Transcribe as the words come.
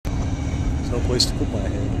place to put my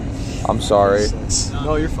head. I'm sorry.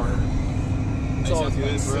 No, you're fine. It's all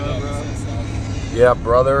good, bro. Yeah,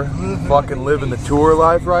 brother. Fucking living the tour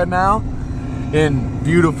life right now in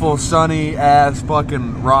beautiful, sunny ass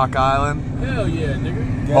fucking Rock Island. Hell yeah,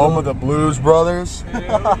 nigga. Home of the Blues Brothers.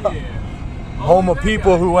 Hell yeah. Home of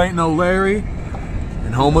people who ain't no Larry.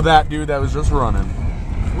 And home of that dude that was just running.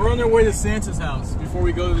 We're on our way to Santa's house before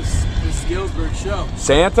we go to this Galesburg show.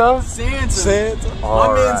 Santa? Santa. All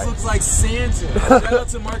My right. man looks like Santa. Shout out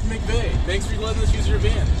to Mark McVeigh. Thanks for letting us use your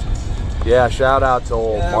van. Yeah, shout out to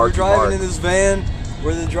old Mark. We're driving in this van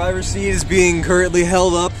where the driver's seat is being currently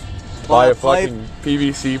held up by a fucking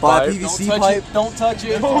PVC pipe. By a PVC pipe. Don't touch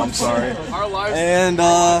it. Oh, I'm sorry. Our lives and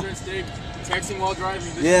are at stake. Texting while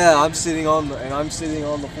driving. Yeah, I'm sitting on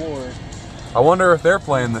the floor. I wonder if they're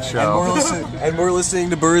playing the show. And we're listening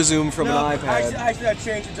to Burzoom from an iPad. Actually, I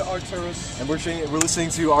changed it to Arcturus. And we're listening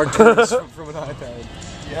to Arcturus from an iPad.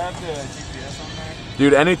 You have the GPS on there?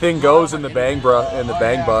 Dude, anything goes in the bang bus. The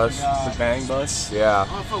bang bus? Yeah.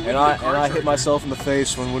 And I hit myself in the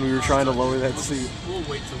face when we were trying to lower that seat.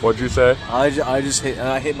 What'd you say? I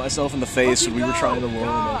hit myself in the face when we were trying to lower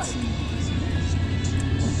that seat.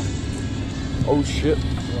 Oh shit.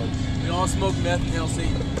 We all smoke meth and hail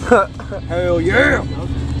Satan. Hell yeah! Bro.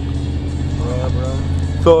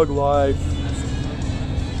 Thug life.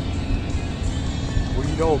 What do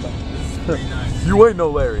you know about This is pretty nice. You ain't no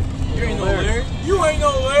Larry. You ain't no Larry. You ain't no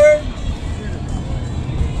Larry.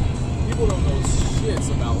 People don't know shits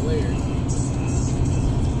about Larry.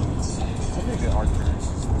 I think they're Arcturus.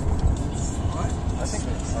 What? I think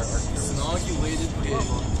they're Arcturus. Snogulated pig.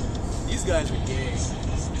 These guys are gay.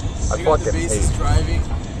 I They got fucking the bases hate. driving.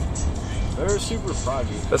 They're super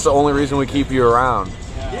proggy. That's the only reason we keep you around.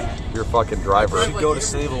 Yeah. You're a fucking driver. We should go to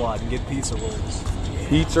Save-A-Lot and get pizza rolls.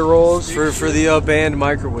 Pizza rolls? For the band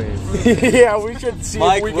microwave. Yeah, we should see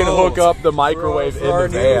if we can hook up the microwave in the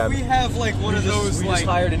van. We have like one of those we like just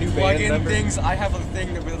hired a new band plug-in member. things. I have a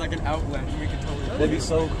thing that with like an outlet. We could totally. That'd be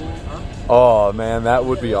so cool. Oh man, that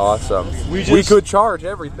would be awesome. We could charge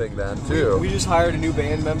everything then too. We just hired a new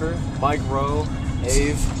band member, Mike Rowe,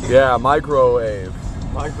 Ave. Yeah, microwave.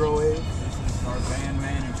 Microwave. Our band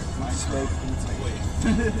manager, Mike. Smoke pizza.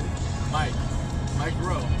 Mike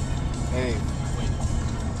Rowe. Ave.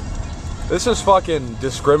 This is fucking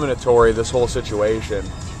discriminatory, this whole situation.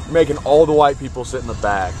 You're making all the white people sit in the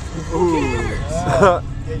back.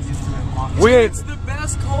 We ain't. It's the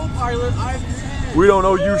best co-pilot I've had. We don't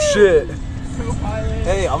owe you shit. Co-pilot.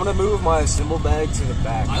 Hey, I'm gonna move my cymbal bag to the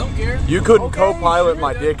back. I don't care. You couldn't co-pilot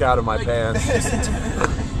my dick out of my pants.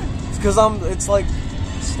 It's because it's like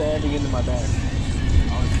standing into my bag.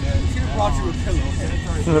 Should have brought you a pillow.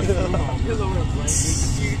 Pillow and a blanket.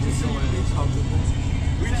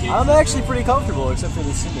 I'm actually pretty comfortable, except for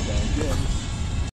the cymbal bag. Yeah.